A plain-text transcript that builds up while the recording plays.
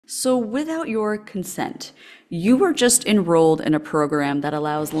So without your consent, you were just enrolled in a program that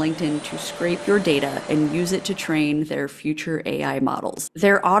allows LinkedIn to scrape your data and use it to train their future AI models.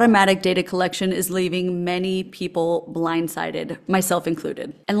 Their automatic data collection is leaving many people blindsided, myself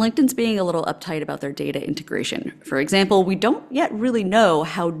included. And LinkedIn's being a little uptight about their data integration. For example, we don't yet really know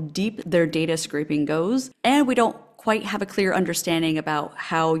how deep their data scraping goes, and we don't quite have a clear understanding about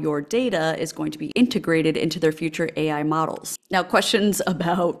how your data is going to be integrated into their future AI models. Now, questions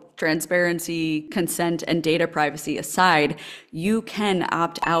about transparency, consent, and data privacy aside, you can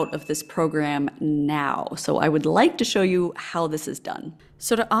opt out of this program now. So I would like to show you how this is done.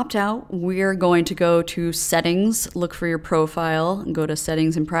 So to opt out, we're going to go to Settings, look for your profile, and go to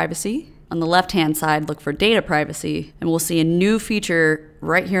Settings and Privacy. On the left-hand side, look for Data Privacy, and we'll see a new feature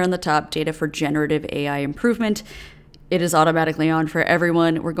right here on the top, Data for Generative AI Improvement. It is automatically on for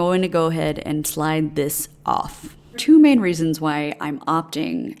everyone. We're going to go ahead and slide this off. Two main reasons why I'm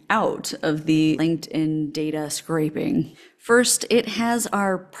opting out of the LinkedIn data scraping. First, it has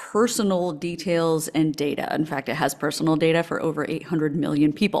our personal details and data. In fact, it has personal data for over 800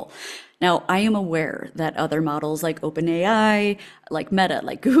 million people. Now, I am aware that other models like OpenAI, like Meta,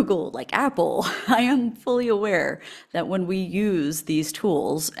 like Google, like Apple, I am fully aware that when we use these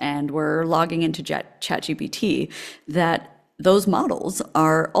tools and we're logging into ChatGPT, that those models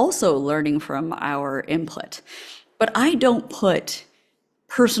are also learning from our input. But I don't put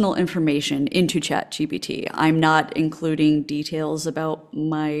personal information into ChatGPT. I'm not including details about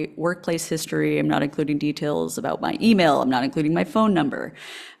my workplace history. I'm not including details about my email. I'm not including my phone number.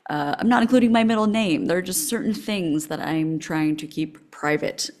 I'm not including my middle name. There are just certain things that I'm trying to keep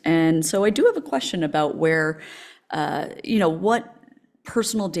private. And so I do have a question about where, what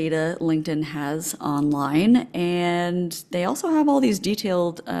personal data LinkedIn has online. And they also have all these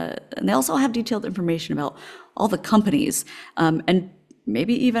detailed, and they also have detailed information about all the companies and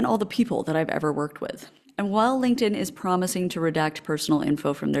maybe even all the people that I've ever worked with. And while LinkedIn is promising to redact personal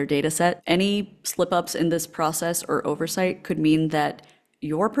info from their data set, any slip-ups in this process or oversight could mean that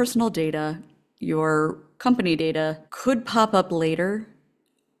your personal data, your company data could pop up later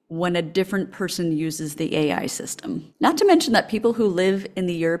when a different person uses the AI system. Not to mention that people who live in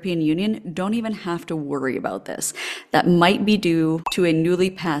the European Union don't even have to worry about this. That might be due to a newly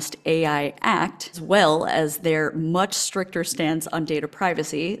passed AI Act, as well as their much stricter stance on data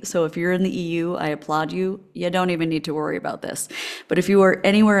privacy. So if you're in the EU, I applaud you. You don't even need to worry about this. But if you are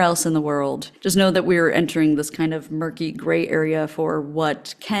anywhere else in the world, just know that we're entering this kind of murky gray area for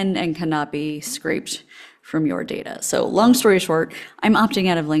what can and cannot be scraped from your data. So long story short, I'm opting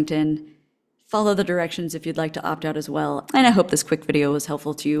out of LinkedIn. Follow the directions if you'd like to opt out as well. And I hope this quick video was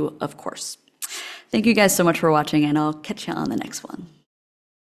helpful to you, of course. Thank you guys so much for watching, and I'll catch you on the next one.